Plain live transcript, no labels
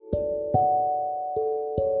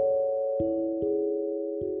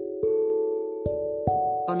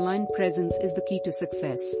online presence is the key to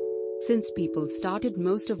success. Since people started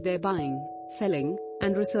most of their buying, selling,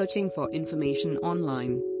 and researching for information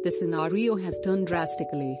online, the scenario has turned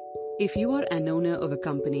drastically. If you are an owner of a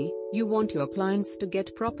company, you want your clients to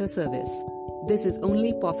get proper service. This is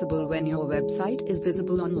only possible when your website is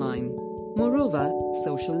visible online. Moreover,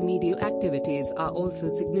 social media activities are also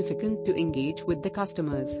significant to engage with the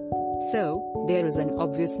customers. So, there is an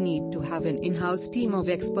obvious need to have an in-house team of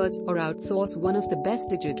experts or outsource one of the best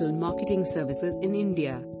digital marketing services in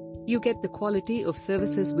India. You get the quality of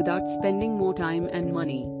services without spending more time and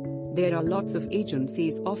money. There are lots of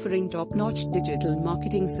agencies offering top-notch digital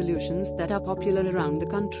marketing solutions that are popular around the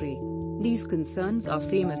country. These concerns are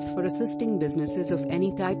famous for assisting businesses of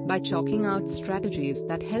any type by chalking out strategies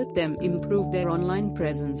that help them improve their online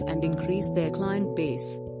presence and increase their client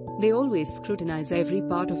base. They always scrutinize every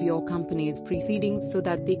part of your company's proceedings so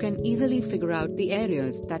that they can easily figure out the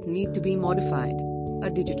areas that need to be modified.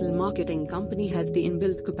 A digital marketing company has the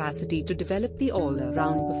inbuilt capacity to develop the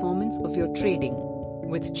all-around performance of your trading.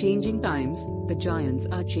 With changing times, the giants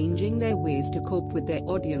are changing their ways to cope with their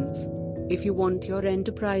audience. If you want your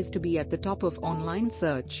enterprise to be at the top of online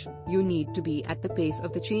search, you need to be at the pace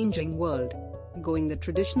of the changing world. Going the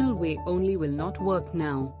traditional way only will not work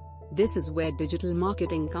now. This is where digital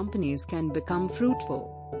marketing companies can become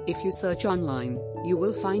fruitful. If you search online, you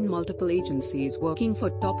will find multiple agencies working for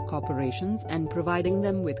top corporations and providing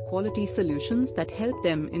them with quality solutions that help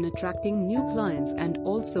them in attracting new clients and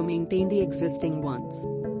also maintain the existing ones.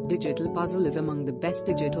 Digital Puzzle is among the best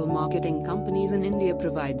digital marketing companies in India,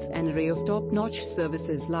 provides an array of top-notch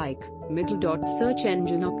services like Search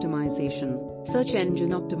engine optimization. Search engine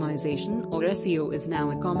optimization or SEO is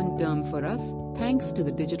now a common term for us, thanks to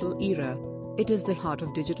the digital era. It is the heart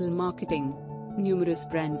of digital marketing. Numerous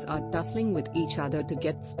brands are tussling with each other to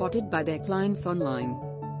get spotted by their clients online.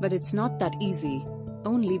 But it's not that easy.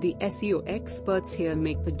 Only the SEO experts here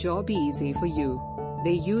make the job easy for you.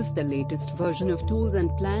 They use the latest version of tools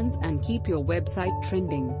and plans and keep your website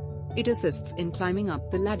trending. It assists in climbing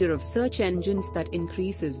up the ladder of search engines that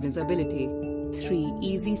increases visibility. 3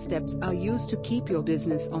 easy steps are used to keep your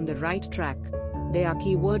business on the right track. They are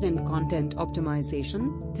keyword and content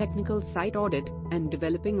optimization, technical site audit, and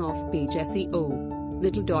developing off-page SEO.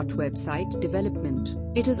 Website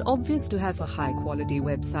development. It is obvious to have a high-quality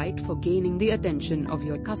website for gaining the attention of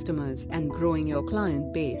your customers and growing your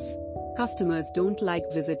client base. Customers don't like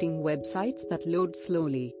visiting websites that load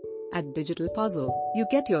slowly. At Digital Puzzle, you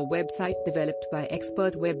get your website developed by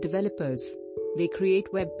expert web developers. They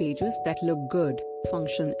create web pages that look good,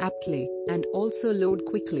 function aptly, and also load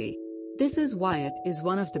quickly. This is why it is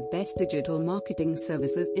one of the best digital marketing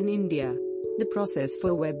services in India. The process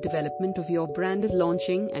for web development of your brand is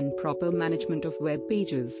launching and proper management of web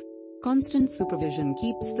pages. Constant supervision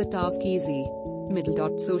keeps the task easy.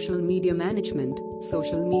 Social media management.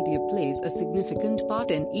 Social media plays a significant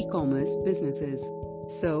part in e-commerce businesses.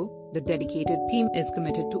 So, the dedicated team is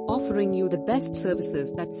committed to offering you the best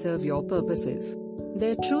services that serve your purposes.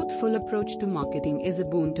 Their truthful approach to marketing is a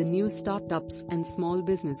boon to new startups and small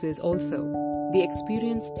businesses also. The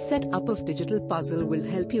experienced setup of Digital Puzzle will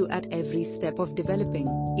help you at every step of developing,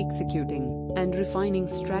 executing, and refining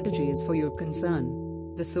strategies for your concern.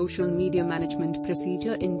 The social media management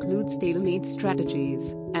procedure includes tailor-made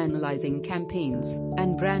strategies, analyzing campaigns,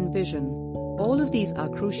 and brand vision. All of these are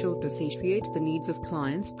crucial to satiate the needs of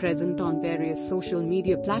clients present on various social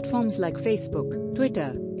media platforms like Facebook,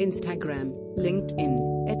 Twitter, Instagram,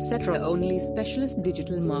 LinkedIn, etc. Only specialist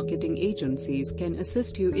digital marketing agencies can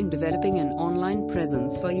assist you in developing an online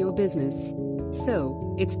presence for your business.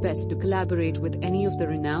 So, it's best to collaborate with any of the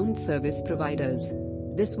renowned service providers.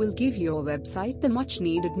 This will give your website the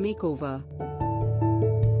much-needed makeover.